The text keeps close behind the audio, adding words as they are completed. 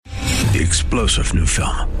the explosive new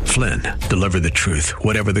film, Flynn, Deliver the Truth,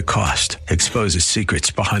 Whatever the Cost, exposes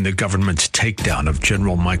secrets behind the government's takedown of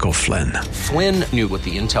General Michael Flynn. Flynn knew what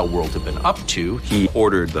the intel world had been up to. He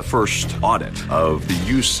ordered the first audit of the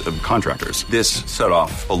use of contractors. This set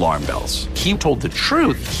off alarm bells. He told the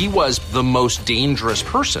truth. He was the most dangerous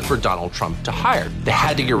person for Donald Trump to hire. They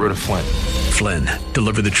had to get rid of Flynn. Flynn,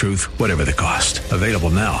 Deliver the Truth, Whatever the Cost. Available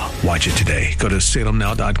now. Watch it today. Go to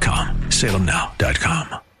salemnow.com.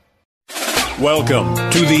 salemnow.com. Welcome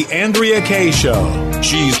to the Andrea Kaye Show.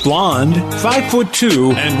 She's blonde,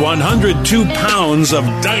 5'2", and 102 pounds of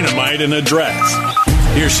dynamite in a dress.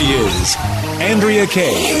 Here she is, Andrea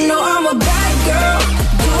Kaye. You know I'm a bad girl.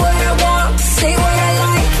 Do what I want, say what I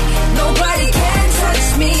like. Nobody can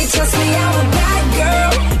touch me. Trust me, I'm a bad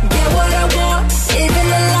girl. Get what I want, living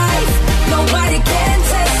the life. Nobody can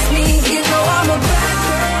test me. You know I'm a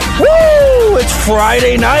bad girl. Woo! It's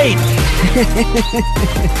Friday night.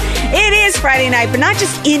 It is Friday night, but not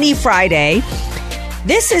just any Friday.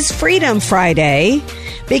 This is Freedom Friday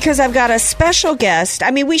because I've got a special guest.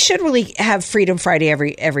 I mean, we should really have Freedom Friday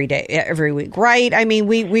every day, every week, right? I mean,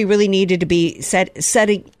 we really needed to be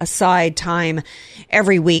setting aside time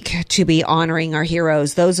every week to be honoring our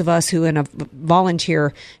heroes, those of us who in a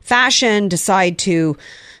volunteer fashion decide to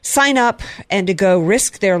sign up and to go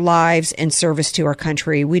risk their lives in service to our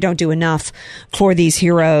country. We don't do enough for these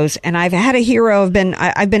heroes. And I've had a hero.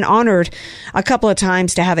 I've been honored a couple of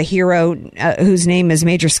times to have a hero whose name is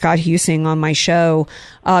Major Scott Huesing on my show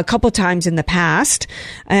a couple of times in the past.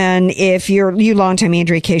 And if you longtime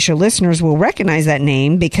Andrea Kaye Show listeners will recognize that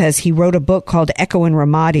name because he wrote a book called Echo in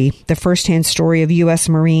Ramadi, the firsthand story of U.S.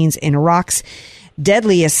 Marines in Iraq's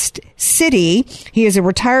deadliest city. He is a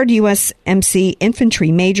retired USMC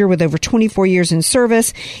infantry major with over 24 years in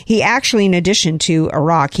service. He actually, in addition to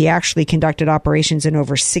Iraq, he actually conducted operations in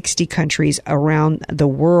over 60 countries around the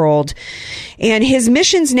world. And his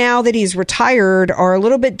missions now that he's retired are a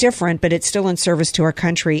little bit different, but it's still in service to our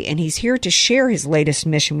country. And he's here to share his latest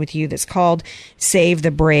mission with you that's called Save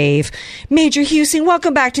the Brave. Major Huesing,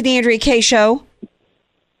 welcome back to the Andrea Kaye Show.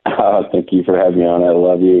 Thank you for having me on. I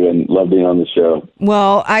love you and love being on the show.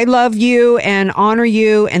 Well, I love you and honor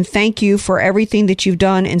you and thank you for everything that you've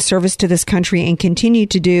done in service to this country and continue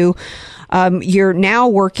to do. You're now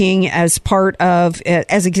working as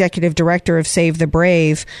as executive director of Save the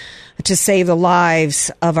Brave to save the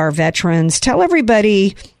lives of our veterans. Tell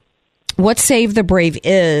everybody what Save the Brave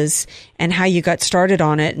is and how you got started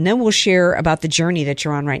on it, and then we'll share about the journey that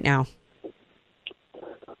you're on right now.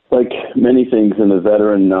 Like many things in the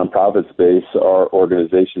veteran nonprofit space, our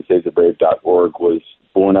organization, SaveTheBrave.org, was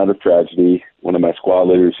born out of tragedy. One of my squad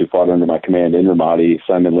leaders who fought under my command in Ramadi,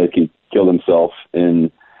 Simon Lickey, killed himself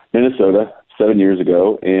in Minnesota 7 years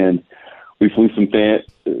ago. And we flew some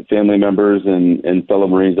family members and fellow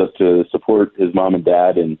Marines up to support his mom and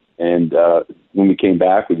dad. And when we came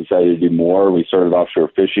back, we decided to do more. We started an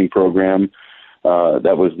offshore fishing program.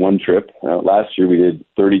 That was one trip. Last year, we did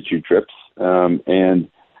 32 trips. And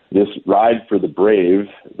this ride for the brave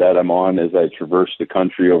that I'm on as I traverse the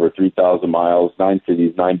country over 3,000 miles, 9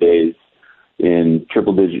 cities, 9 days in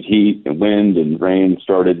triple-digit heat and wind and rain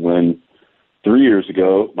started when 3 years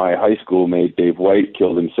ago my high school mate Dave White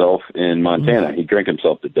killed himself in Montana. He drank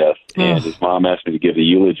himself to death, and his mom asked me to give a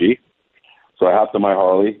eulogy. So I hopped on my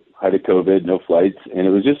Harley, height of COVID, no flights, and it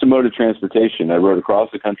was just a mode of transportation. I rode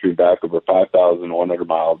across the country and back over 5,100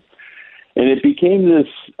 miles. And it became this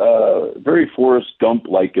very Forrest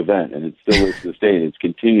Gump-like event, and it still is to this day, and it's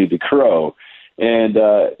continued to grow. And,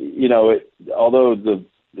 although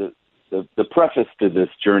the preface to this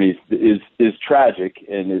journey is tragic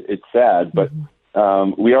and it's sad, but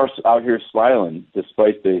we are out here smiling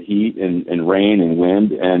despite the heat and rain and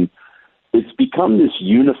wind. And it's become this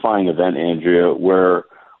unifying event, Andrea, where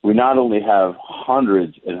we not only have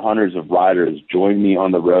hundreds and hundreds of riders join me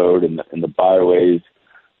on the road and the byways,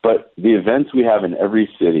 but the events we have in every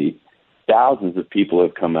city, thousands of people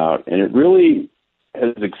have come out, and it really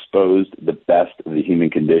has exposed the best of the human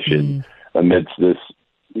condition amidst this,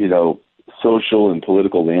 social and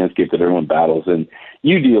political landscape that everyone battles. And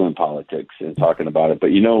you deal in politics and talking about it, but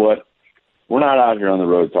you know what? We're not out here on the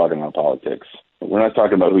road talking about politics. We're not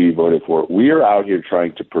talking about who you voted for. We are out here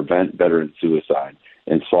trying to prevent veteran suicide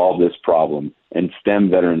and solve this problem and stem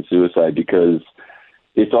veteran suicide because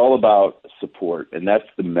it's all about support, and that's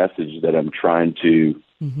the message that I'm trying to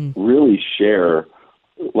really share.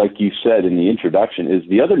 Like you said in the introduction, is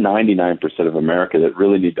the other 99% of America that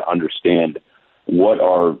really need to understand what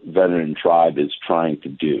our veteran tribe is trying to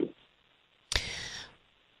do.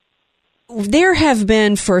 There have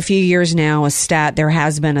been for a few years now there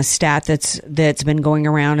has been a stat that's been going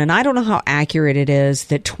around, and I don't know how accurate it is,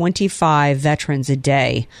 that 25 veterans a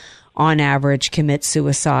day on average commit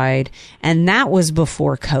suicide, and that was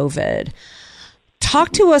before COVID.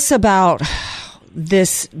 Talk to us about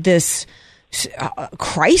this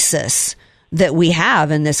crisis that we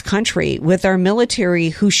have in this country with our military,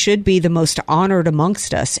 who should be the most honored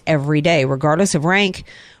amongst us every day, regardless of rank,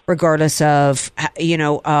 regardless of,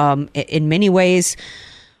 in many ways.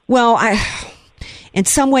 Well, in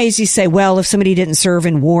some ways you say, well, if somebody didn't serve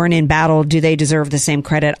in war and in battle, do they deserve the same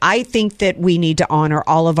credit? I think that we need to honor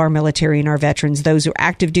all of our military and our veterans, those who are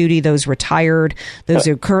active duty, those retired, those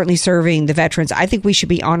who are currently serving, the veterans. I think we should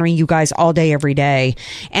be honoring you guys all day, every day.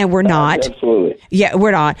 And we're not. Absolutely. Yeah,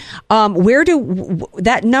 we're not.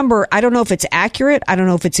 That number, I don't know if it's accurate. I don't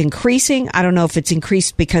know if it's increasing. I don't know if it's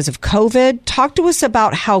increased because of COVID. Talk to us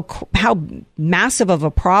about how massive of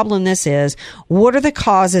a problem this is. What are the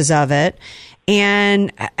causes of it?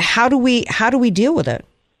 And how do we deal with it?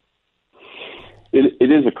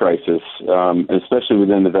 It is a crisis, especially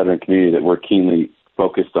within the veteran community that we're keenly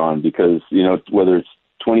focused on, because, whether it's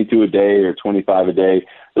 22 a day or 25 a day,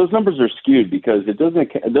 those numbers are skewed because that's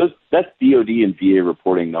DOD and VA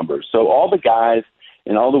reporting numbers. So all the guys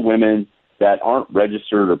and all the women that aren't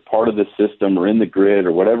registered or part of the system or in the grid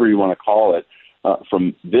or whatever you want to call it,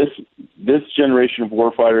 from this generation of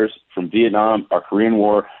warfighters, from Vietnam, our Korean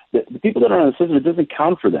War, the people that are on the system, it doesn't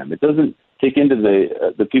count for them. It doesn't take into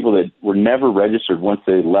the people that were never registered once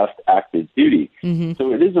they left active duty. Mm-hmm.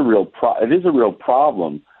 So it is a real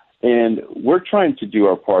problem, and we're trying to do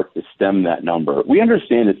our part to stem that number. We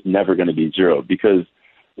understand it's never going to be zero because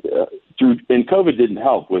and COVID didn't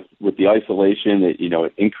help with the isolation.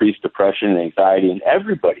 It increased depression and anxiety, and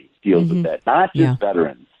everybody deals with that, not just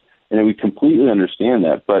veterans. And we completely understand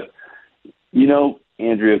that. But,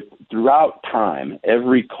 Andrea, throughout time,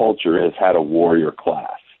 every culture has had a warrior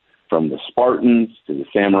class, from the Spartans to the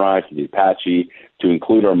samurai to the Apache, to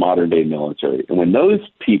include our modern-day military. And when those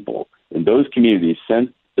people in those communities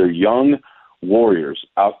sent their young warriors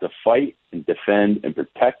out to fight and defend and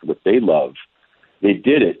protect what they love, they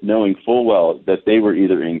did it knowing full well that they were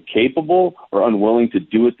either incapable or unwilling to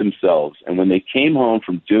do it themselves. And when they came home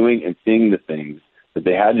from doing and seeing the things that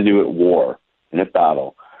they had to do at war and at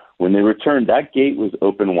battle, when they returned, that gate was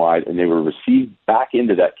open wide, and they were received back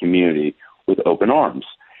into that community with open arms.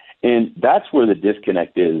 And that's where the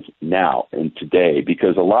disconnect is now and today,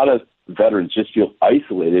 because a lot of veterans just feel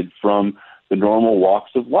isolated from the normal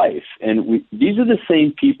walks of life. And these are the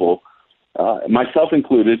same people, myself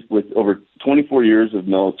included, with over 24 years of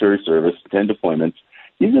military service, 10 deployments.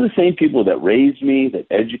 These are the same people that raised me, that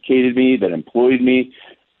educated me, that employed me.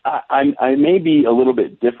 I may be a little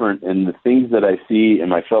bit different in the things that I see, and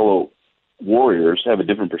my fellow warriors have a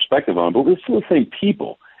different perspective on, but we're still the same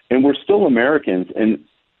people, and we're still Americans, and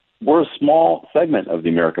we're a small segment of the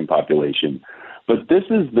American population. But this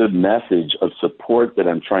is the message of support that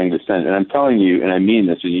I'm trying to send, and I'm telling you, and I mean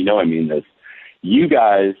this, and I mean this, you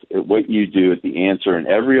guys, what you do at The Answer and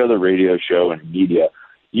every other radio show and media,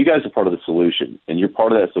 you guys are part of the solution, and you're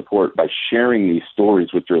part of that support by sharing these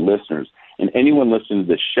stories with your listeners. And anyone listening to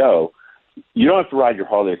this show, you don't have to ride your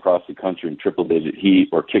Harley across the country in triple-digit heat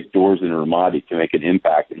or kick doors in Ramadi to make an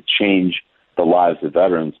impact and change the lives of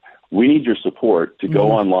veterans. We need your support to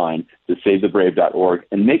go online to SaveTheBrave.org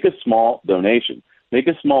and make a small donation. Make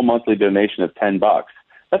a small monthly donation of $10.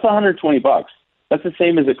 That's $120. That's the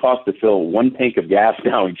same as it costs to fill one tank of gas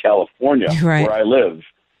now in California, where I live,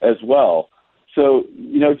 as well. So,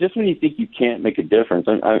 just when you think you can't make a difference,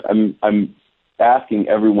 I'm asking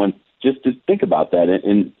everyone just to think about that.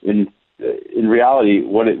 In reality,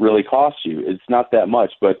 what it really costs you, it's not that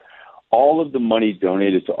much, but all of the money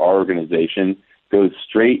donated to our organization goes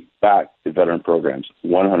straight back to veteran programs,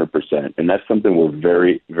 100%. And that's something we're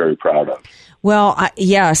very, very proud of. Well,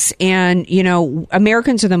 yes. And,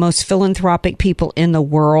 Americans are the most philanthropic people in the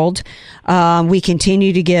world. We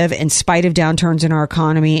continue to give in spite of downturns in our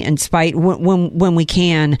economy, in spite when we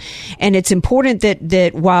can. And it's important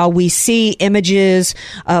that while we see images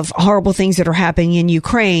of horrible things that are happening in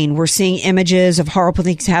Ukraine, we're seeing images of horrible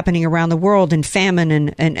things happening around the world, and famine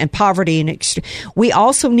and poverty. And we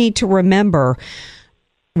also need to remember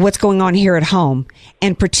what's going on here at home,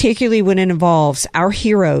 and particularly when it involves our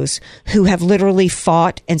heroes who have literally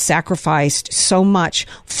fought and sacrificed so much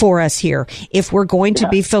for us here. If we're going to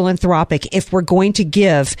be philanthropic, if we're going to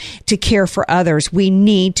give to care for others, we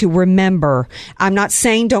need to remember. I'm not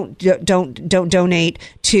saying don't donate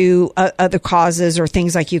to other causes or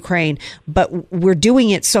things like Ukraine, but we're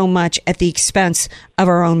doing it so much at the expense of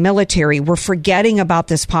our own military. We're forgetting about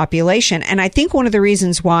this population. And I think one of the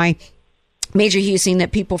reasons why Major Husing,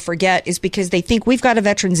 that people forget is because they think we've got a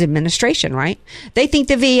Veterans Administration, right? They think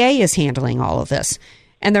the VA is handling all of this,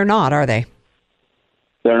 and they're not, are they?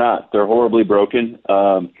 They're not. They're horribly broken.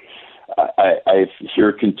 I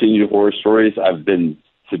hear continued horror stories. I've been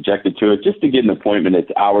subjected to it. Just to get an appointment,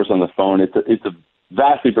 it's hours on the phone. It's a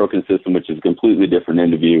vastly broken system, which is a completely different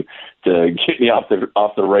interview to get me off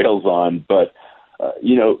the rails on. But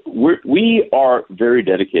we are very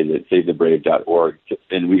dedicated at SaveTheBrave.org,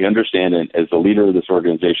 and we understand. And as the leader of this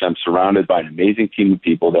organization, I'm surrounded by an amazing team of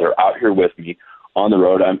people that are out here with me on the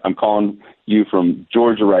road. I'm calling you from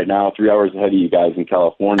Georgia right now, 3 hours ahead of you guys in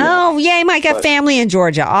California. Oh, yay! I got family in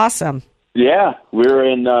Georgia. Awesome. Yeah,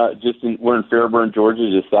 we're we're in Fairburn, Georgia,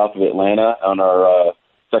 just south of Atlanta, on our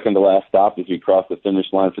second to last stop as we cross the finish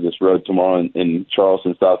line for this road tomorrow in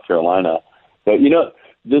Charleston, South Carolina. But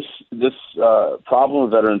this problem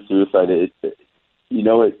of veteran suicide, it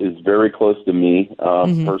is very close to me.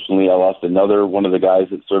 Personally, I lost another one of the guys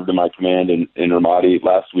that served in my command in Ramadi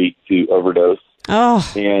last week to overdose.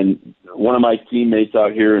 Oh. And one of my teammates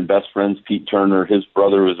out here and best friends, Pete Turner, his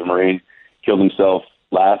brother was a Marine, killed himself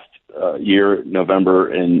last year,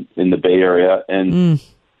 November, in the Bay Area. And,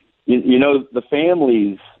 the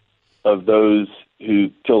families of those who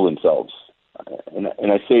kill themselves,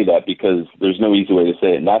 and I say that because there's no easy way to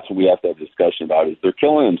say it, and that's what we have to have a discussion about, is they're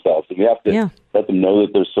killing themselves, and we have to let them know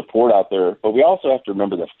that there's support out there. But we also have to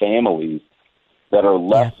remember the families that are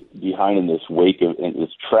left behind in this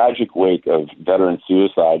tragic wake of veteran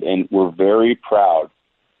suicide. And we're very proud.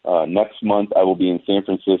 Next month, I will be in San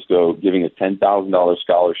Francisco giving a $10,000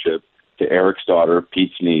 scholarship to Eric's daughter,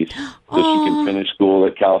 Pete's niece, so she can finish school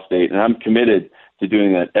at Cal State. And I'm committed to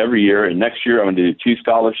doing that every year. And next year, I'm going to do 2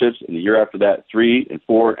 scholarships. And the year after that, 3 and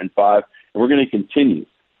 4 and 5. And we're going to continue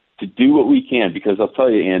to do what we can, because I'll tell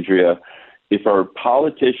you, Andrea, if our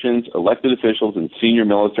politicians, elected officials, and senior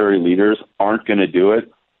military leaders aren't going to do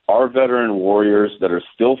it, our veteran warriors that are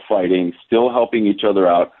still fighting, still helping each other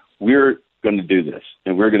out, we're going to do this.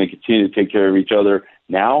 And we're going to continue to take care of each other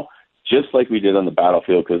now, just like we did on the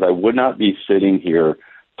battlefield, because I would not be sitting here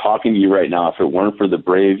talking to you right now if it weren't for the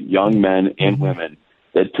brave young men and women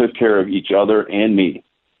that took care of each other and me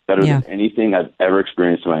better than anything I've ever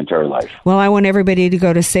experienced in my entire life. Well, I want everybody to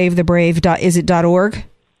go to SaveTheBrave. Is it .org?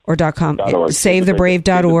 Or .com,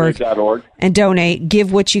 SaveTheBrave.org, and donate.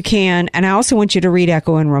 Give what you can. And I also want you to read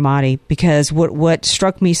Echo in Ramadi, because what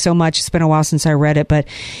struck me so much, it's been a while since I read it, but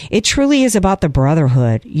it truly is about the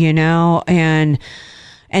brotherhood,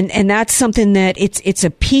 and that's something that it's a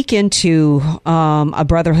peek into a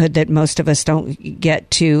brotherhood that most of us don't get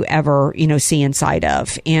to ever see inside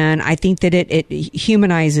of. And I think that it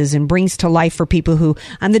humanizes and brings to life for people who,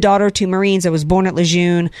 I'm the daughter of 2 Marines. I was born at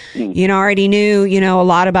Lejeune. I already knew a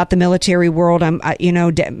lot about the military world.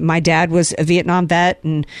 My dad was a Vietnam vet,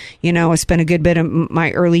 and I spent a good bit of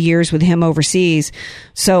my early years with him overseas.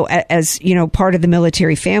 So as part of the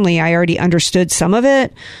military family, I already understood some of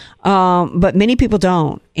it. But many people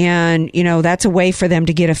don't. And, that's a way for them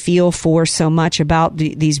to get a feel for so much about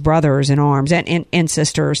these brothers in arms and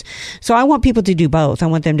sisters. So I want people to do both. I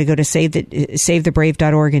want them to go to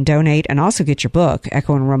SaveTheBrave.org and donate, and also get your book,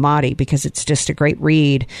 Echo in Ramadi, because it's just a great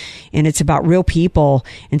read. And it's about real people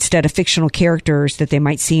instead of fictional characters that they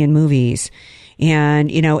might see in movies. And,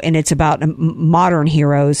 and it's about modern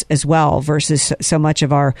heroes as well, versus so much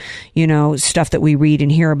of our, stuff that we read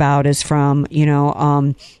and hear about is from,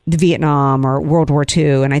 the Vietnam or World War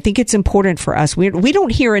II. And I think it's important for us. We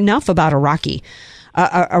don't hear enough about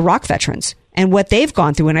Iraq veterans and what they've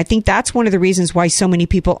gone through. And I think that's one of the reasons why so many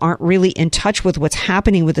people aren't really in touch with what's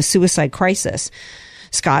happening with the suicide crisis,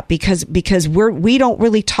 Scott, because we don't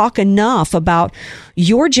really talk enough about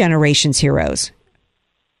your generation's heroes.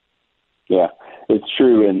 Yeah. It's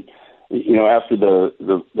true, and after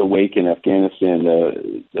the wake in Afghanistan,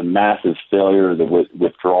 the massive failure, the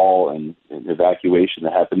withdrawal and evacuation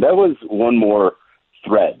that happened, that was one more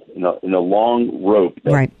thread in a long rope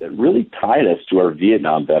that really tied us to our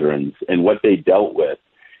Vietnam veterans and what they dealt with,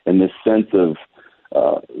 and this sense of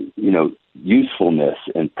usefulness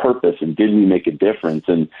and purpose, and did we make a difference?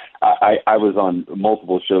 And I was on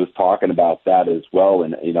multiple shows talking about that as well.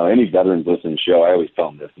 And any veterans listening to the show, I always tell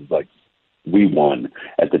them this is like, we won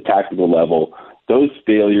at the tactical level. Those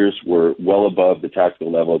failures were well above the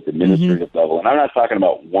tactical level at the administrative level. And I'm not talking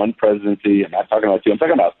about one presidency. I'm not talking about 2. I'm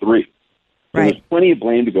talking about 3. So there's plenty of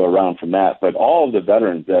blame to go around from that. But all of the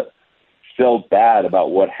veterans that felt bad about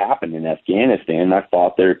what happened in Afghanistan, and I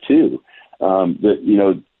fought there too,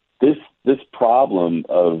 this problem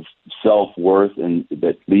of self-worth and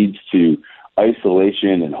that leads to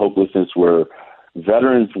isolation and hopelessness, where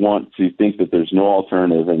veterans want to think that there's no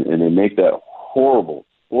alternative, and they make that horrible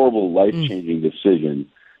horrible, life-changing decision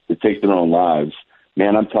to take their own lives.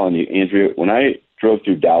 Man, I'm telling you, Andrea, when I drove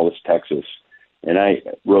through Dallas, Texas, and I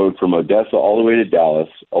rode from Odessa all the way to Dallas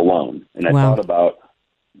alone, and I thought about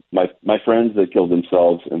my friends that killed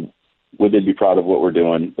themselves and would they be proud of what we're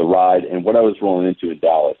doing, the ride, and what I was rolling into in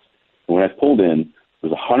Dallas. And when I pulled in, there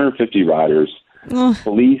was 150 riders,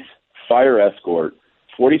 police, fire escort,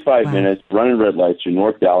 45 minutes running red lights from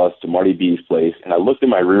North Dallas to Marty B's place, and I looked in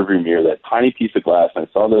my rearview mirror, that tiny piece of glass, and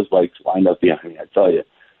I saw those bikes lined up behind me. I tell you,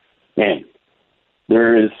 man,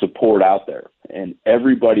 there is support out there, and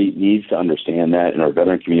everybody needs to understand that in our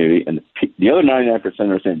veteran community, and the other 99%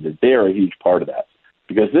 understand that they are a huge part of that,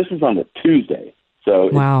 because this is on a Tuesday,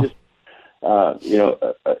 so it's just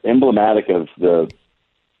emblematic of the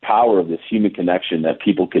power of this human connection that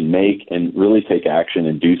people can make and really take action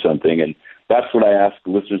and do something. And that's what I ask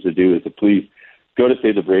listeners to do, is to please go to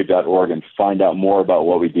SaveTheBrave.org and find out more about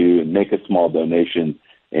what we do and make a small donation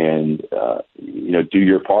and, do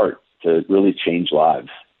your part to really change lives.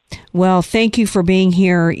 Well, thank you for being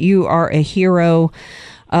here. You are a hero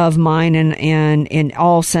of mine and in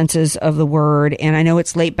all senses of the word. And I know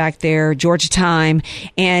it's late back there, Georgia time.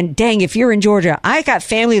 And dang, if you're in Georgia, I got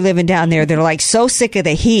family living down there that are like so sick of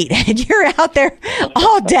the heat. And you're out there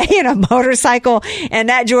all day in a motorcycle and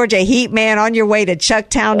that Georgia heat, man, on your way to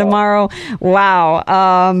Chucktown tomorrow. Wow.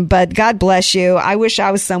 But God bless you. I wish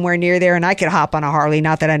I was somewhere near there and I could hop on a Harley.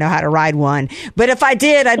 Not that I know how to ride one, but if I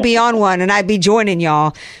did, I'd be on one and I'd be joining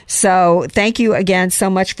y'all. So thank you again so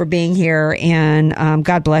much for being here, and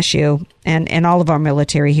God bless you and all of our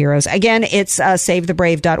military heroes. Again, it's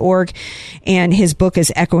SaveTheBrave.org, and his book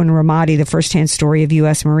is Echo and Ramadi, the firsthand story of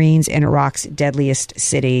U.S. Marines in Iraq's deadliest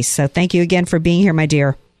cities. So thank you again for being here, my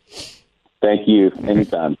dear. Thank you.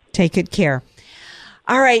 Anytime. Take good care.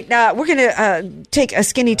 All right, we're going to take a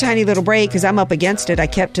skinny, tiny little break because I'm up against it. I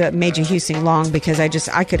kept Major Husing long because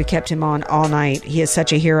I could have kept him on all night. He is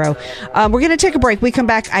such a hero. We're going to take a break. We come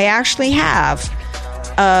back. I actually have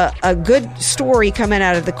a good story coming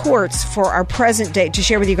out of the courts for our present day to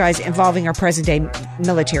share with you guys involving our present day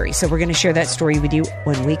military. So we're going to share that story with you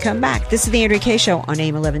when we come back. This is the Andrea Kaye Show on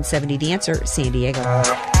AM 1170 The Answer, San Diego.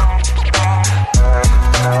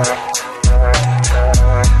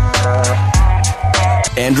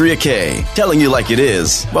 Andrea Kaye, telling you like it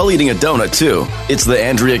is, while eating a donut, too. It's the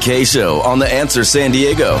Andrea Kaye Show on The Answer San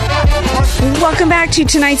Diego. Welcome back to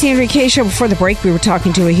tonight's Andrea Kaye Show. Before the break, we were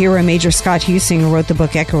talking to a hero, Major Scott Husing, who wrote the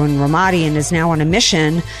book Echo and Ramadi, and is now on a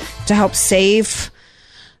mission to help save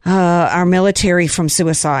our military from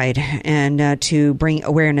suicide and to bring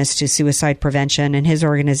awareness to suicide prevention. And his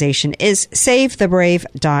organization is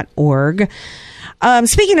SaveTheBrave.org.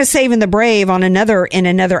 Speaking of saving the brave, in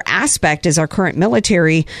another aspect is our current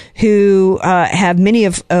military, who have many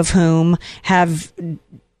of whom have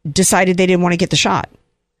decided they didn't want to get the shot.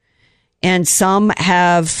 And some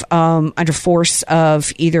have, under force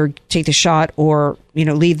of either take the shot or,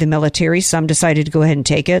 leave the military. Some decided to go ahead and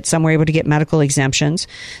take it. Some were able to get medical exemptions.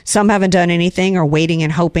 Some haven't done anything or waiting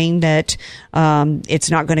and hoping that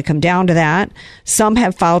it's not going to come down to that. Some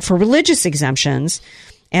have filed for religious exemptions.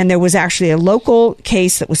 And there was actually a local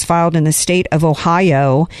case that was filed in the state of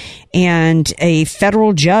Ohio, and a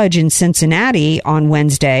federal judge in Cincinnati on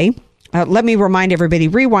Wednesday. Let me remind everybody,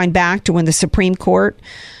 rewind back to when the Supreme Court,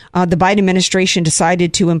 the Biden administration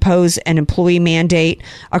decided to impose an employee mandate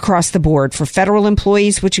across the board for federal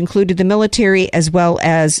employees, which included the military as well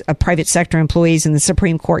as private sector employees. And the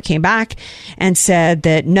Supreme Court came back and said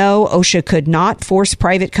that no, OSHA could not force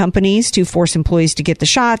private companies to force employees to get the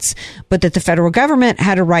shots, but that the federal government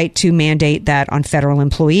had a right to mandate that on federal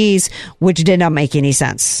employees, which did not make any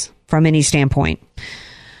sense from any standpoint.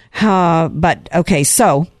 But okay,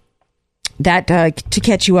 so that to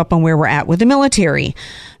catch you up on where we're at with the military.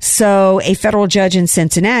 So a federal judge in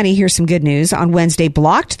Cincinnati, here's some good news, on Wednesday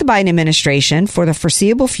blocked the Biden administration for the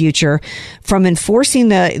foreseeable future from enforcing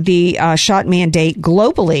the shot mandate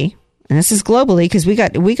globally. And this is globally because we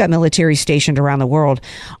got military stationed around the world,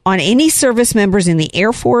 on any service members in the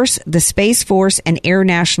Air Force, the Space Force, and Air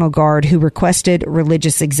National Guard who requested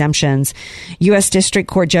religious exemptions. U.S. District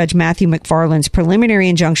Court Judge Matthew McFarland's preliminary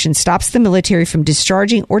injunction stops the military from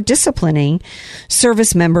discharging or disciplining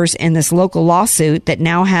service members in this local lawsuit that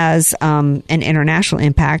now has an international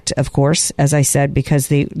impact, of course, as I said, because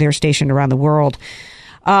they're stationed around the world.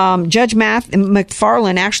 Judge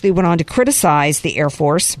McFarland actually went on to criticize the Air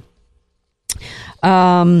Force,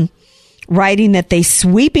 writing that they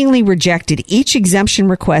sweepingly rejected each exemption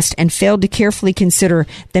request and failed to carefully consider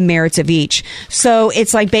the merits of each. So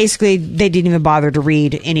it's like basically they didn't even bother to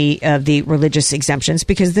read any of the religious exemptions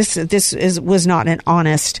because this was not an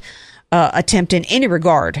honest attempt in any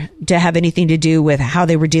regard to have anything to do with how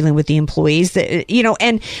they were dealing with the employees.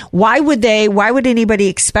 And why would anybody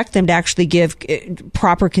expect them to actually give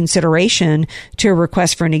proper consideration to a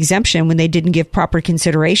request for an exemption when they didn't give proper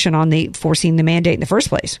consideration on the forcing the mandate in the first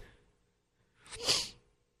place?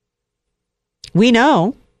 We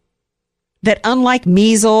know that unlike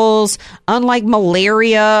measles, unlike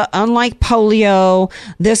malaria, unlike polio,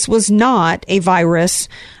 this was not a virus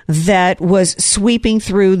that was sweeping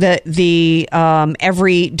through the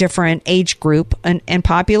every different age group and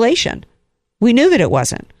population. We knew that it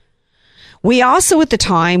wasn't. We also, at the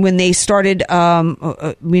time when they started,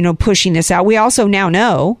 pushing this out, we also now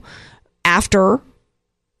know after,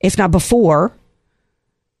 if not before,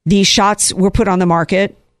 these shots were put on the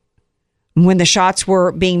market. When the shots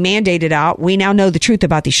were being mandated out, we now know the truth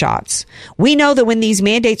about these shots. We know that when these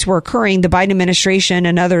mandates were occurring, the Biden administration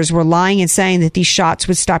and others were lying and saying that these shots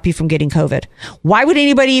would stop you from getting COVID. Why would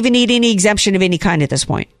anybody even need any exemption of any kind at this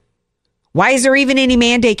point? Why is there even any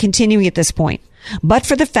mandate continuing at this point? But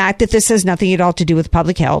for the fact that this has nothing at all to do with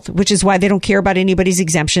public health, which is why they don't care about anybody's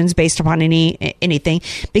exemptions based upon anything,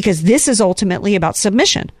 because this is ultimately about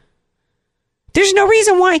submission. There's no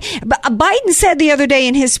reason why. Biden said the other day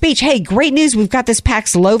in his speech, hey, great news. We've got this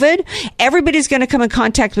Paxlovid. Everybody's going to come in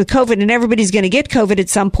contact with COVID and everybody's going to get COVID at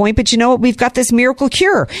some point. But you know what? We've got this miracle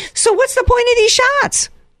cure. So what's the point of these shots?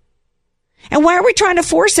 And why are we trying to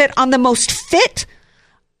force it on the most fit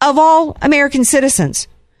of all American citizens?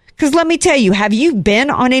 Because let me tell you, have you been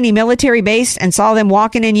on any military base and saw them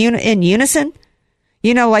walking in unison?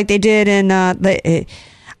 You know, like they did in,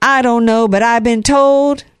 I don't know, but I've been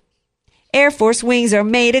told Air Force wings are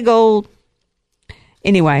made of gold.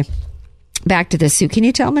 Anyway, back to this, Sue. Can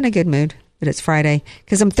you tell I'm in a good mood that it's Friday?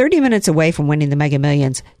 Because I'm 30 minutes away from winning the Mega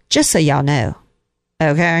Millions, just so y'all know.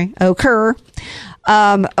 Okay? Well,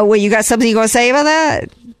 you got something you going to say about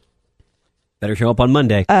that? Better show up on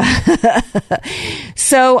Monday.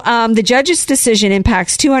 So the judge's decision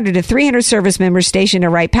impacts 200 to 300 service members stationed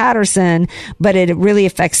at Wright-Patterson, but it really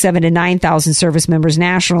affects 7,000 to 9,000 service members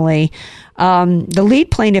nationally. The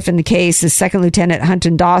lead plaintiff in the case is Second Lieutenant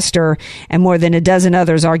Hunton Doster, and more than a dozen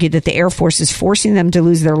others argued that the Air Force is forcing them to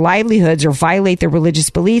lose their livelihoods or violate their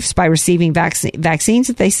religious beliefs by receiving vaccines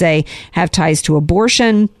that they say have ties to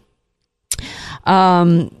abortion.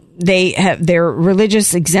 They have their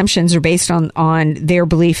religious exemptions are based on their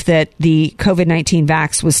belief that the COVID-19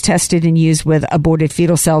 vax was tested and used with aborted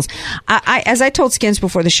fetal cells. As I told Skins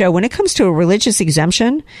before the show, when it comes to a religious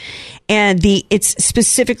exemption and it's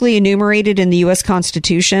specifically enumerated in the U.S.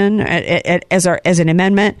 Constitution as an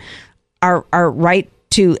amendment, our right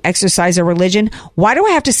to exercise a religion, why do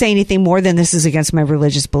I have to say anything more than this is against my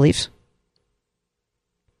religious beliefs?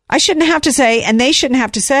 I shouldn't have to say, and they shouldn't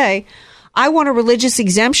have to say, I want a religious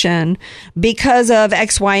exemption because of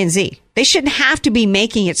X, Y, and Z. They shouldn't have to be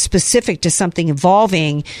making it specific to something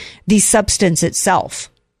involving the substance itself.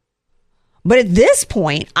 But at this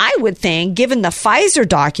point, I would think, given the Pfizer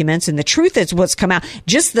documents and the truth is what's come out,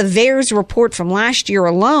 just the VAERS report from last year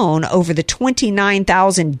alone over the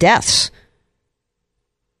 29,000 deaths,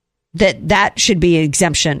 that should be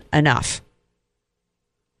exemption enough.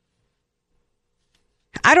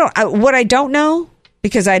 What I don't know,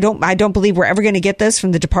 because I don't believe we're ever going to get this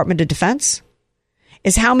from the Department of Defense,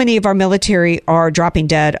 is how many of our military are dropping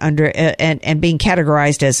dead under and being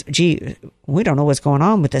categorized as, gee, we don't know what's going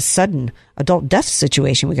on with this sudden adult death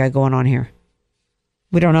situation we got going on here.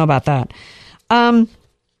 We don't know about that.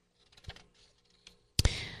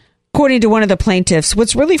 According to one of the plaintiffs,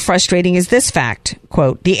 what's really frustrating is this fact,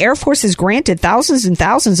 quote, the Air Force has granted thousands and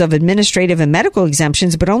thousands of administrative and medical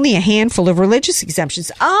exemptions, but only a handful of religious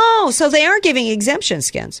exemptions. Oh, so they are giving exemptions,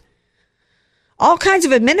 Skins. All kinds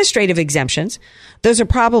of administrative exemptions. Those are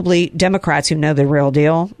probably Democrats who know the real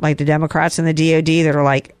deal, like the Democrats and the DOD that are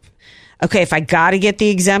like, okay, if I got to get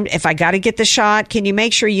the shot, can you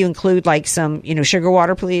make sure you include like some, sugar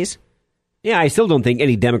water, please? Yeah, I still don't think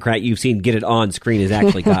any Democrat you've seen get it on screen has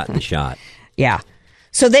actually gotten the shot. Yeah.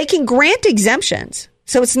 So they can grant exemptions.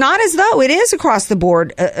 So it's not as though it is across the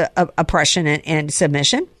board oppression and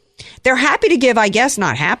submission. They're happy to give, I guess,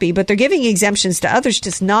 not happy, but they're giving exemptions to others,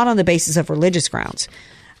 just not on the basis of religious grounds.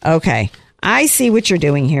 Okay. I see what you're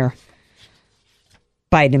doing here,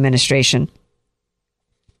 Biden administration.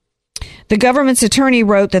 The government's attorney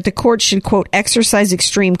wrote that the court should, quote, exercise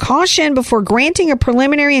extreme caution before granting a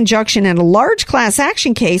preliminary injunction in a large class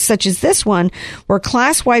action case such as this one, where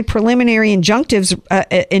class-wide preliminary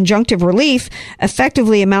injunctive relief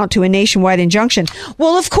effectively amount to a nationwide injunction.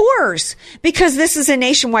 Well, of course, because this is a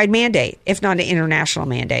nationwide mandate, if not an international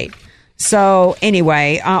mandate. So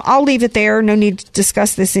anyway, I'll leave it there. No need to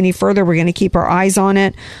discuss this any further. We're going to keep our eyes on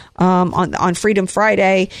it on Freedom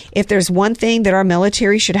Friday. If there's one thing that our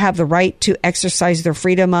military should have the right to exercise their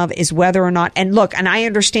freedom of is whether or not, and look, and I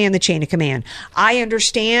understand the chain of command. I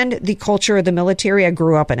understand the culture of the military. I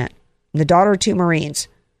grew up in it. I'm the daughter of 2 Marines.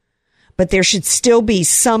 But there should still be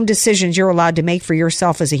some decisions you're allowed to make for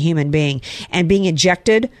yourself as a human being. And being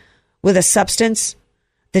injected with a substance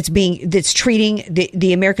that's treating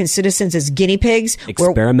the American citizens as guinea pigs.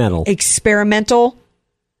 Experimental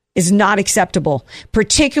is not acceptable,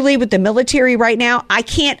 particularly with the military right now. I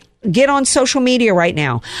can't get on social media right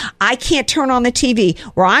now. I can't turn on the TV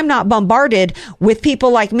where I'm not bombarded with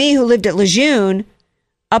people like me who lived at Lejeune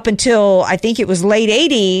up until I think it was late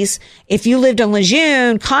 80s. If you lived in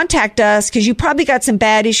Lejeune, contact us because you probably got some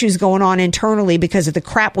bad issues going on internally because of the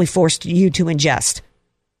crap we forced you to ingest.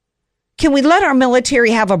 Can we let our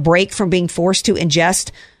military have a break from being forced to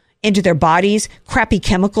ingest into their bodies crappy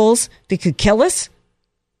chemicals that could kill us?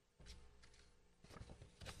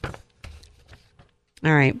 All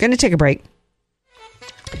right, going to take a break.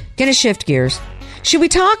 Going to shift gears. Should we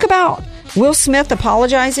talk about Will Smith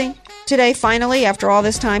apologizing today, finally, after all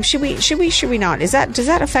this time? Should we not? Does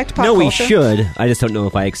that affect pop culture? No, we should. I just don't know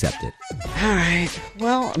if I accept it. All right.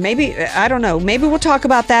 Well, maybe, I don't know. Maybe we'll talk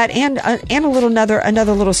about that and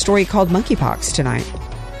another little story called monkeypox tonight.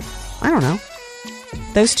 I don't know.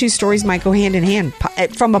 Those two stories might go hand in hand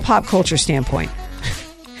from a pop culture standpoint.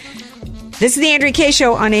 This is the Andrea Kaye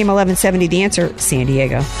Show on AM 1170, The Answer, San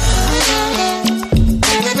Diego.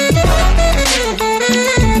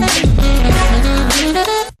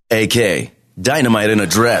 AK, Dynamite in a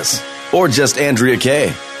Dress, or just Andrea Kaye.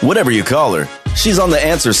 Whatever you call her, she's on The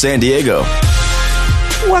Answer San Diego.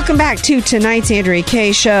 Welcome back to tonight's Andrea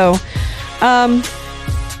Kaye Show.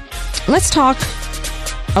 Let's talk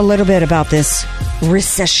a little bit about this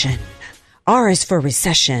recession. R is for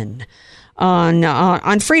recession.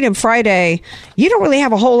 On Freedom Friday, you don't really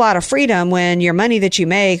have a whole lot of freedom when your money that you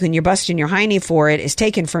make, when you're busting your hiney for it, is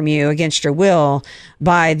taken from you against your will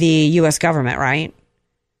by the U.S. government, right?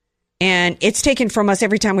 And it's taken from us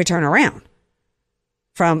every time we turn around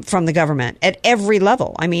from the government at every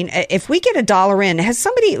level. I mean, if we get $1 in,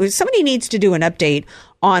 somebody needs to do an update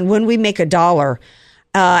on when we make $1,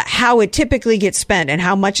 how it typically gets spent and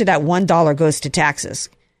how much of that $1 goes to taxes.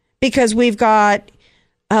 Because we've got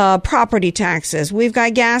property taxes, we've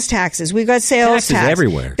got gas taxes, we've got sales tax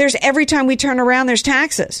everywhere. There's every time we turn around, there's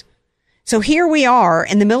taxes. So here we are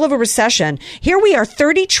in the middle of a recession. Here we are,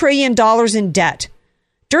 $30 trillion in debt.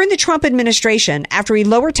 During the Trump administration, after he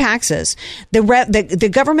lowered taxes, the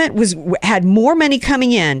government had more money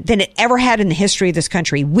coming in than it ever had in the history of this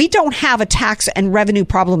country. We don't have a tax and revenue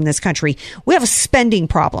problem in this country. We have a spending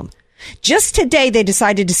problem. Just today, they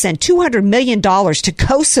decided to send $200 million to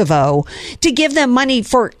Kosovo to give them money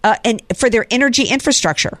for their energy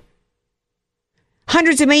infrastructure.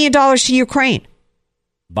 Hundreds of $millions to Ukraine.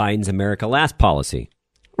 Biden's America Last policy.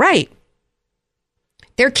 Right.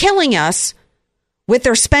 They're killing us with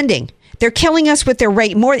their spending. They're killing us with their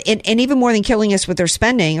rate more, and even more than killing us with their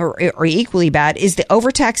spending, or equally bad, is the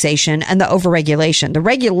overtaxation and the overregulation. The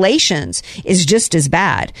regulations is just as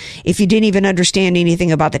bad. If you didn't even understand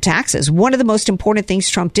anything about the taxes, one of the most important things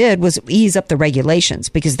Trump did was ease up the regulations,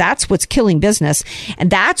 because that's what's killing business, and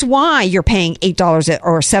that's why you're paying $8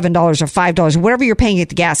 or $7 or $5, whatever you're paying at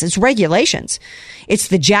the gas. It's regulations. It's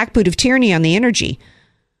the jackboot of tyranny on the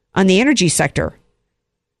energy sector,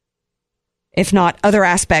 if not other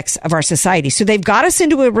aspects of our society. So they've got us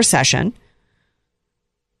into a recession.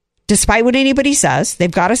 Despite what anybody says,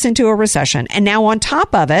 they've got us into a recession. And now on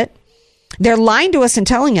top of it, they're lying to us and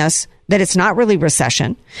telling us that it's not really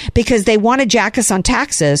recession, because they want to jack us on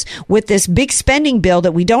taxes with this big spending bill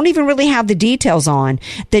that we don't even really have the details on,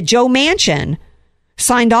 that Joe Manchin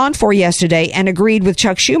signed on for yesterday and agreed with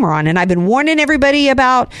Chuck Schumer on. And I've been warning everybody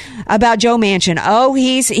about Joe Manchin. Oh,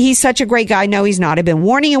 he's such a great guy. No, he's not. I've been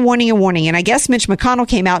warning. And I guess Mitch McConnell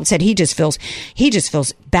came out and said he just feels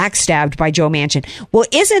backstabbed by Joe Manchin. Well,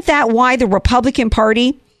 isn't that why the Republican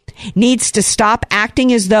Party needs to stop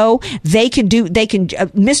acting as though can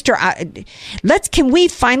we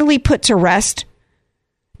finally put to rest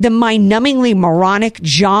the mind-numbingly moronic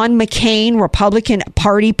John McCain Republican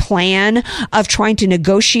Party plan of trying to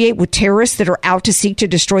negotiate with terrorists that are out to seek to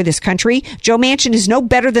destroy this country? Joe Manchin is no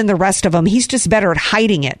better than the rest of them. He's just better at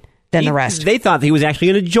hiding it than the rest. They thought he was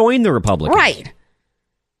actually going to join the Republicans. Right.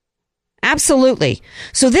 Absolutely.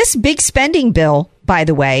 So this big spending bill, by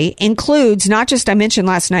the way, includes, not just, I mentioned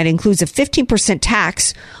last night, includes a 15%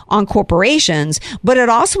 tax on corporations, but it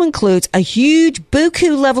also includes a huge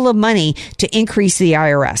buku level of money to increase the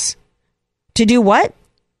IRS. To do what?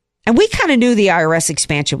 And we kind of knew the IRS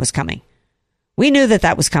expansion was coming. We knew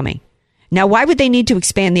that was coming. Now, why would they need to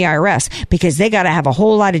expand the IRS? Because they got to have a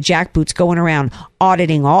whole lot of jackboots going around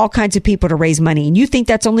auditing all kinds of people to raise money. And you think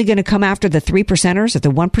that's only going to come after the 3%ers or the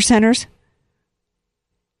 1%ers?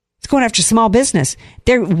 It's going after small business.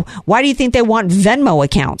 Why do you think they want Venmo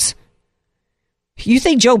accounts? You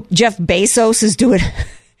think Jeff Bezos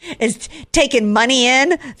is taking money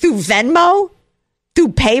in through Venmo? Through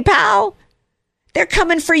PayPal? They're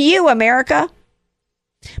coming for you, America.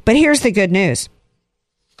 But here's the good news.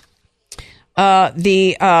 There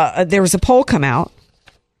was a poll come out.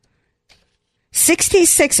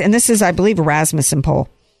 66, and this is, I believe, a Rasmussen poll.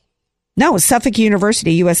 No, Suffolk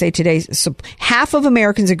University, USA Today. So half of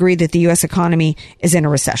Americans agree that the U.S. economy is in a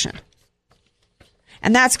recession.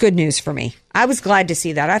 And that's good news for me. I was glad to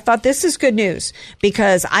see that. I thought this is good news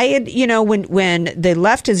because I had, when the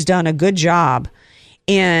left has done a good job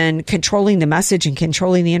in controlling the message and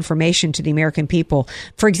controlling the information to the American people.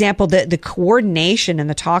 For example, the coordination and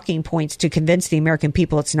the talking points to convince the American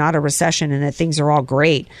people it's not a recession and that things are all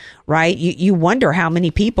great, right? You wonder how many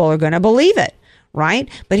people are going to believe it, right?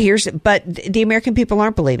 But the American people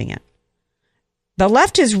aren't believing it. The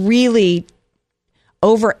left has really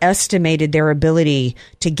overestimated their ability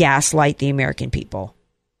to gaslight the American people.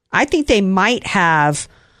 I think they might have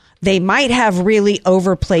really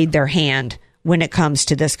overplayed their hand when it comes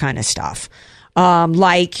to this kind of stuff.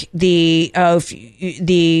 Like we got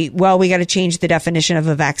to change the definition of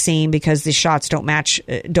a vaccine because the shots don't match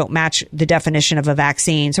the definition of a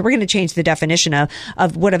vaccine. So we're going to change the definition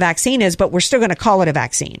of what a vaccine is, but we're still going to call it a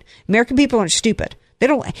vaccine. American people aren't stupid. They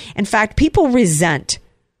don't. In fact, people resent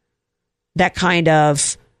that kind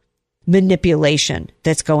of manipulation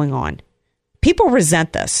that's going on. People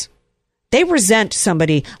resent this. They resent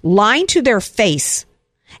somebody lying to their face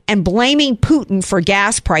and blaming Putin for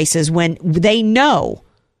gas prices when they know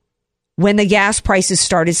when the gas prices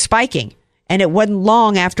started spiking. And it wasn't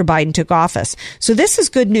long after Biden took office. So this is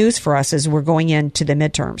good news for us as we're going into the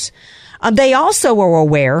midterms. They also are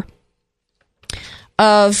aware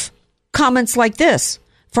of comments like this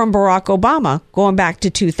from Barack Obama going back to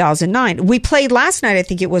 2009. We played last night,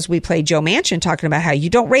 we played Joe Manchin talking about how you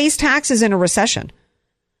don't raise taxes in a recession.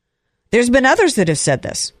 There's been others that have said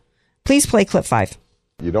this. Please play clip 5.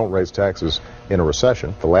 You don't raise taxes in a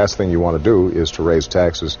recession. The last thing you want to do is to raise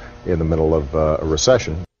taxes in the middle of a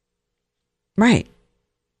recession. Right.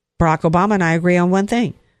 Barack Obama and I agree on one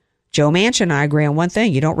thing. Joe Manchin and I agree on one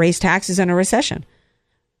thing. You don't raise taxes in a recession.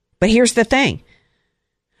 But here's the thing.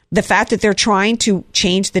 The fact that they're trying to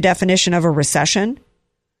change the definition of a recession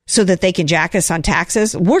so that they can jack us on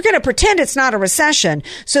taxes. We're going to pretend it's not a recession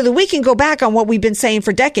so that we can go back on what we've been saying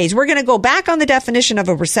for decades. We're going to go back on the definition of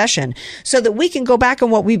a recession so that we can go back on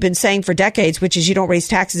what we've been saying for decades, which is you don't raise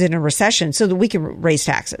taxes in a recession so that we can raise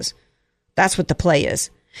taxes. That's what the play is.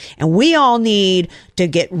 And we all need to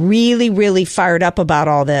get really, really fired up about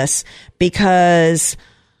all this because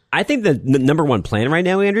I think the number one plan right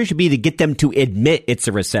now, Andrew, should be to get them to admit it's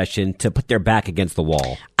a recession, to put their back against the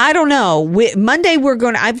wall. I don't know. Monday,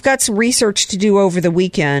 I've got some research to do over the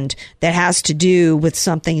weekend that has to do with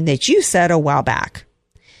something that you said a while back.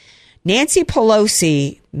 Nancy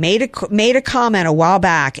Pelosi made a comment a while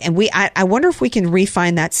back, and I wonder if we can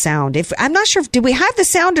refine that sound. I'm not sure. Did we have the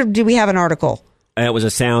sound or did we have an article? It was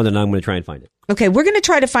a sound, and I'm going to try and find it. Okay, we're going to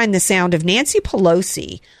try to find the sound of Nancy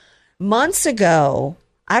Pelosi months ago.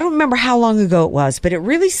 I don't remember how long ago it was, but it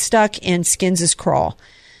really stuck in Skins' craw.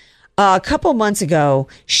 A couple months ago,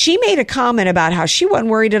 she made a comment about how she wasn't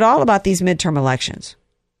worried at all about these midterm elections.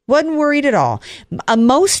 Wasn't worried at all.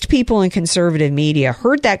 Most people in conservative media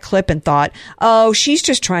heard that clip and thought, oh, she's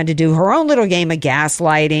just trying to do her own little game of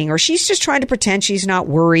gaslighting, or she's just trying to pretend she's not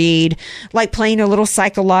worried, like playing a little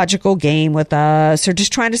psychological game with us, or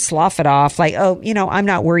just trying to slough it off, like, oh, I'm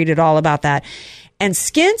not worried at all about that. And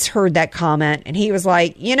Skins heard that comment and he was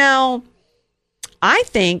like, I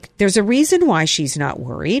think there's a reason why she's not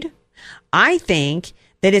worried. I think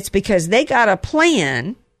that it's because they got a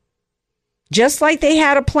plan, just like they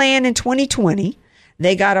had a plan in 2020.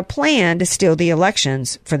 They got a plan to steal the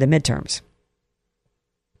elections for the midterms.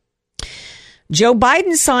 Joe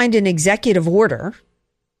Biden signed an executive order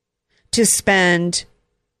to spend,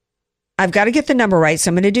 I've got to get the number right, so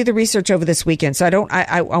I'm going to do the research over this weekend. So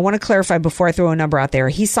I want to clarify before I throw a number out there.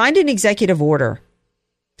 He signed an executive order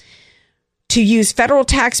to use federal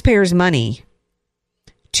taxpayers' money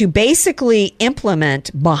to basically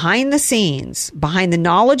implement behind the scenes, behind the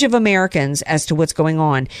knowledge of Americans as to what's going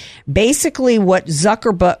on, basically what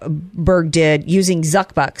Zuckerberg did using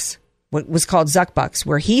Zuckbucks, what was called Zuckbucks,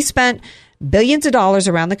 where he spent billions of dollars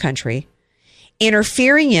around the country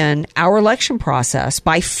interfering in our election process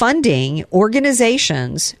by funding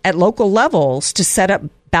organizations at local levels to set up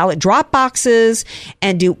ballot drop boxes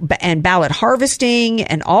and ballot harvesting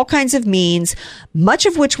and all kinds of means, much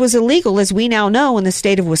of which was illegal, as we now know in the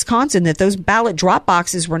state of Wisconsin, that those ballot drop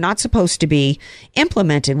boxes were not supposed to be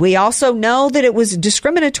implemented. We also know that it was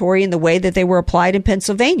discriminatory in the way that they were applied in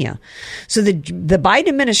Pennsylvania. So the Biden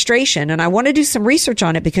administration, and I want to do some research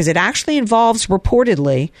on it because it actually involves,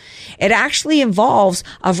 reportedly, it actually involves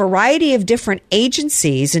a variety of different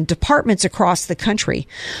agencies and departments across the country.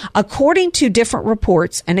 According to different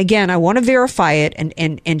reports, and again, I want to verify it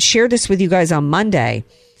and share this with you guys on Monday.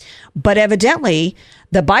 But evidently,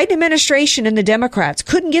 the Biden administration and the Democrats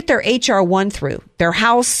couldn't get their H.R. 1 through, their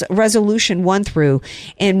House Resolution 1 through,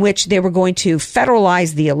 in which they were going to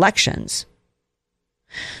federalize the elections.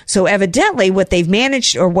 So evidently, what they've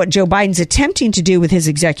managed, or what Joe Biden's attempting to do with his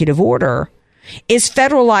executive order, is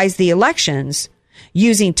federalize the elections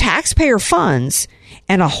using taxpayer funds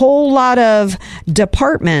and a whole lot of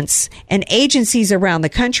departments and agencies around the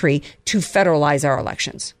country to federalize our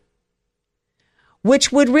elections.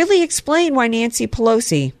 Which would really explain why Nancy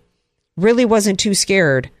Pelosi really wasn't too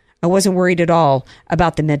scared. I wasn't worried at all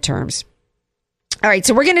about the midterms. All right,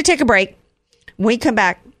 so we're going to take a break. When we come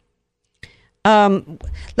back,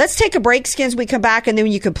 let's take a break, Skins. We come back, and then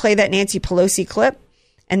you can play that Nancy Pelosi clip.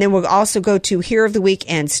 And then we'll also go to Hero of the Week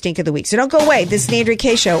and Stink of the Week. So don't go away. This is the Andrea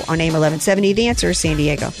Kaye Show on AM 1170. The Answer, San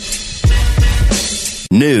Diego.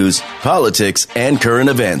 News, politics, and current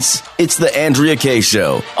events. It's the Andrea Kaye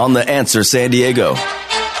Show on The Answer San Diego.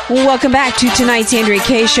 Welcome back to tonight's Andrea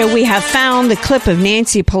Kaye Show. We have found the clip of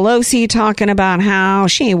Nancy Pelosi talking about how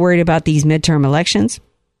she ain't worried about these midterm elections.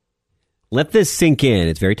 Let this sink in.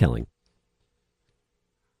 It's very telling.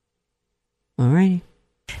 All right.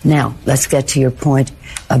 Now, let's get to your point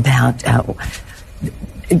about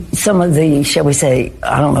some of the, shall we say,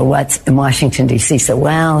 I don't know what's in Washington, D.C. So,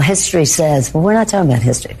 well, history says, well, we're not talking about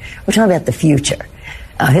history. We're talking about the future.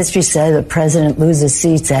 History says the president loses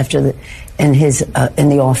seats after in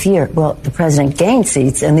the off year. Well, the president gained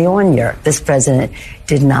seats in the on year. This president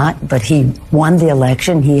did not, but he won the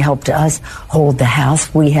election. He helped us hold the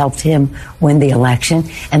House. We helped him win the election.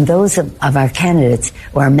 And those of our candidates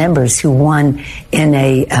or our members who won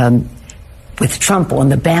in with Trump on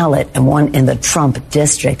the ballot and won in the Trump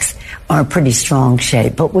districts are in pretty strong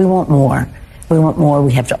shape. But we want more. We want more.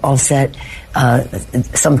 We have to offset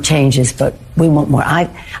some changes, but we want more.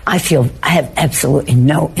 I feel I have absolutely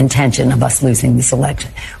no intention of us losing this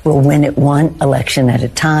election. We'll win it one election at a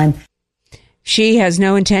time. She has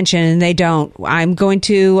no intention, and they don't. I'm going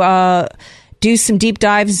to do some deep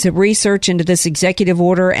dives of research into this executive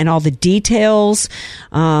order and all the details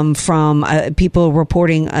from people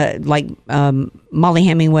reporting like Molly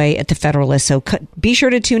Hemingway at the Federalist. So be sure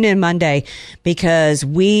to tune in Monday because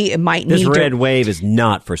we might need this red wave is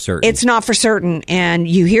not for certain. It's not for certain. And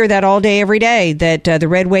you hear that all day, every day, that the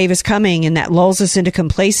red wave is coming, and that lulls us into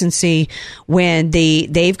complacency when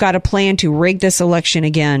they've got a plan to rig this election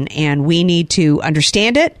again. And we need to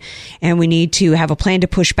understand it, and we need to have a plan to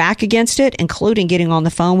push back against it, including getting on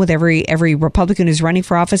the phone with every Republican who's running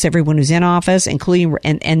for office, everyone who's in office, including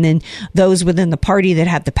and then those within the party that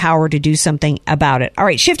have the power to do something about it. All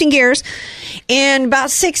right, shifting gears. In about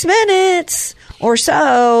 6 minutes or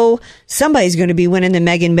so, somebody's going to be winning the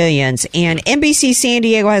Mega Millions. And NBC San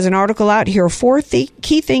Diego has an article out here. 4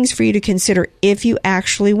 key things for you to consider if you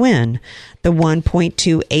actually win the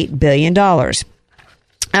 $1.28 billion.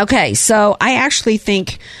 Okay, so I actually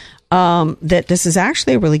think that this is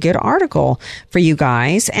actually a really good article for you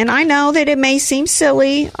guys. And I know that it may seem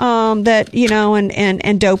silly, that, you know,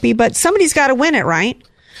 and dopey, but somebody's got to win it, right?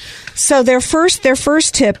 So their first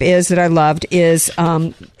tip is that I loved is,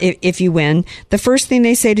 if you win, the first thing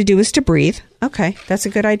they say to do is to breathe. Okay. That's a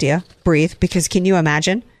good idea. Breathe. Because can you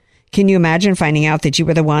imagine finding out that you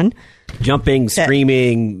were the one? Jumping,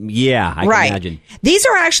 screaming. Yeah, I can imagine. These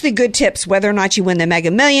are actually good tips, whether or not you win the Mega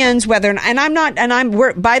Millions, by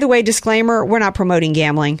the way, disclaimer, we're not promoting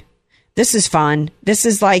gambling. This is fun. This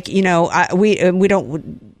is like, you know, we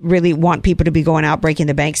don't really want people to be going out, breaking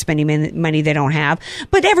the bank, spending money they don't have.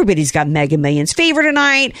 But everybody's got Mega Millions fever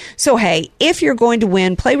tonight. So, hey, if you're going to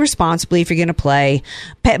win, play responsibly. If you're going to play,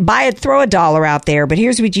 throw $1 out there. But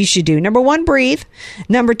here's what you should do. Number 1, breathe.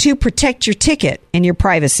 Number 2, protect your ticket and your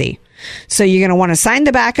privacy. So you're going to want to sign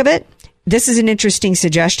the back of it. This is an interesting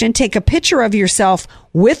suggestion. Take a picture of yourself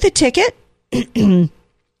with the ticket.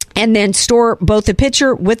 And then store both the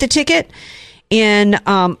picture with the ticket in a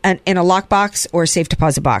lockbox or a safe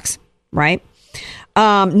deposit box, right?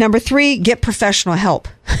 Number 3, get professional help.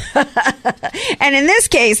 And in this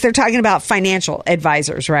case, they're talking about financial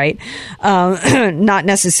advisors, right? Not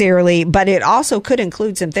necessarily, but it also could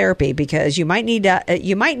include some therapy because you might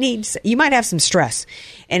have some stress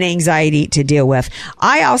and anxiety to deal with.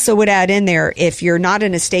 I also would add in there, if you're not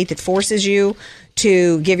in a state that forces you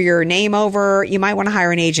to give your name over, you might want to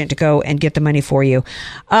hire an agent to go and get the money for you.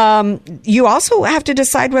 You also have to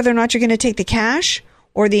decide whether or not you're going to take the cash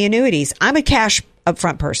or the annuities. I'm a cash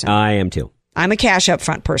upfront person. I am too. I'm a cash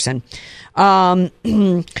upfront person.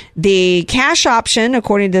 The cash option,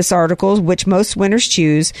 according to this article, which most winners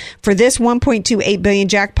choose for this 1.28 billion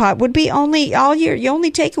jackpot, would be only all year. Your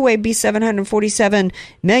only takeaway would be 747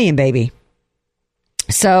 million, baby.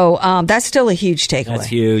 So that's still a huge takeaway. That's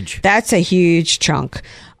huge. That's a huge chunk.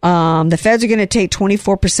 The feds are going to take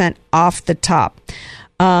 24% off the top.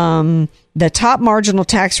 The top marginal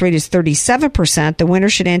tax rate is 37%. The winner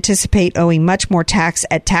should anticipate owing much more tax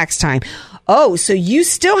at tax time. Oh, so you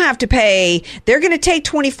still have to pay. They're going to take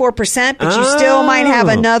 24%, but you still might have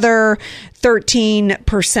another 13%.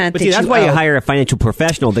 But see, that's why you hire a financial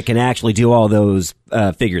professional that can actually do all those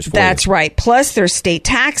figures for you. That's right. Plus, there's state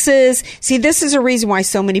taxes. See, this is a reason why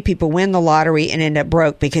so many people win the lottery and end up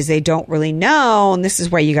broke because they don't really know. And this is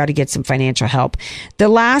where you got to get some financial help. The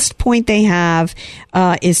last point they have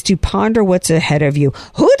is to ponder what's ahead of you.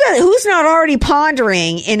 Who's not already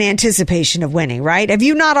pondering in anticipation of winning, right? Have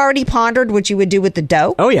you not already pondered what you would do with the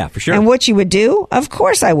dough? Oh, yeah, for sure. And what you would do? Of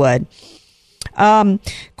course I would.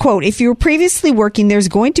 Quote, if you were previously working, there's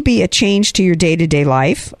going to be a change to your day-to-day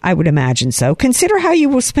life. I would imagine so. Consider how you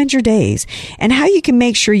will spend your days and how you can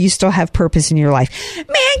make sure you still have purpose in your life. Man,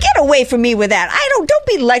 get away from me with that. Don't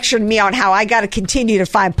be lecturing me on how I got to continue to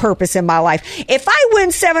find purpose in my life. If I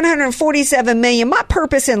win 747 million, my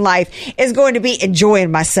purpose in life is going to be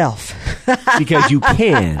enjoying myself. Because you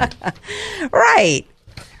can. Right.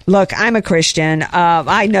 Look, I'm a Christian.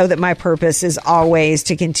 I know that my purpose is always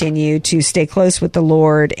to continue to stay close with the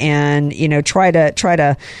Lord and, try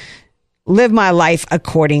to live my life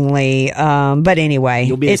accordingly. But anyway,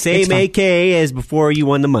 you'll be the same AK as before you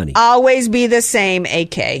won the money. Always be the same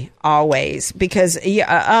AK. Always. Because,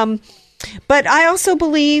 but I also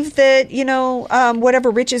believe that, whatever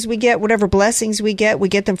riches we get, whatever blessings we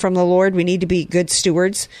get them from the Lord. We need to be good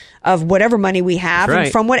stewards of whatever money we have. Right.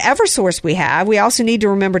 And from whatever source we have. We also need to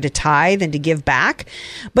remember to tithe and to give back.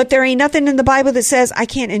 But there ain't nothing in the Bible that says I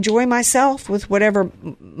can't enjoy myself with whatever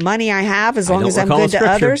money I have as long as I'm good to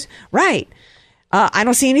others. Right. I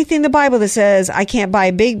don't see anything in the Bible that says I can't buy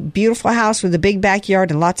a big, beautiful house with a big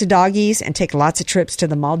backyard and lots of doggies and take lots of trips to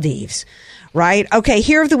the Maldives. Right? Okay,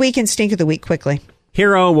 Hero of the Week and Stink of the Week quickly.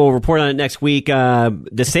 Hero, we'll report on it next week.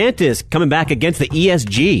 DeSantis coming back against the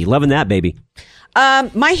ESG. Loving that, baby.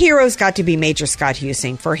 My hero's got to be Major Scott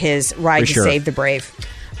Husing for his ride to save the brave.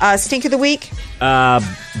 Stink of the Week?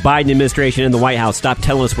 Biden administration and the White House. Stop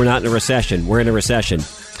telling us we're not in a recession. We're in a recession.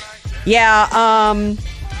 Yeah,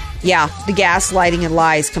 the gaslighting and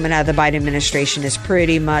lies coming out of the Biden administration is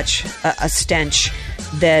pretty much a stench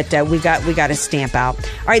that we got to stamp out.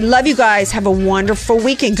 All right, love you guys. Have a wonderful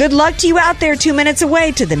weekend. Good luck to you out there 2 minutes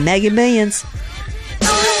away to the Mega Millions.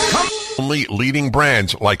 Only leading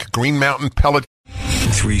brands like Green Mountain Pellet.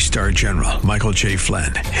 3-star General Michael J.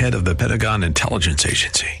 Flynn, head of the Pentagon Intelligence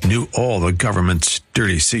Agency, knew all the government's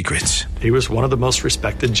dirty secrets. He was one of the most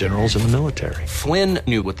respected generals in the military. Flynn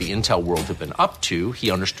knew what the intel world had been up to.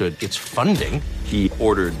 He understood its funding. He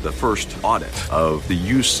ordered the first audit of the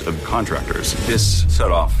use of contractors. This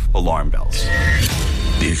set off alarm bells.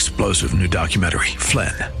 The explosive new documentary,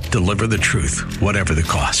 Flynn, Deliver the Truth, Whatever the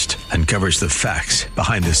Cost, uncovers the facts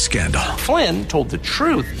behind this scandal. Flynn told the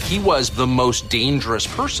truth. He was the most dangerous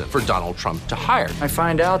person for Donald Trump to hire. I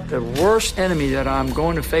find out the worst enemy that I'm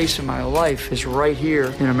going to face in my life is right here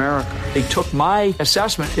in America. They took my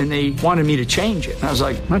assessment and they wanted me to change it. And I was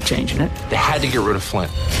like, I'm not changing it. They had to get rid of Flynn.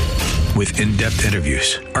 With in-depth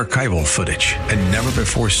interviews, archival footage, and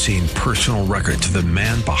never-before-seen personal records of the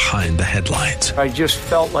man behind the headlines. I just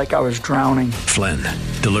felt like I was drowning. Flynn,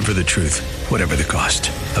 Deliver the Truth, Whatever the Cost.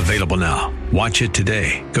 Available now. Watch it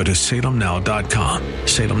today. Go to salemnow.com.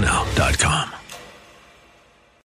 salemnow.com.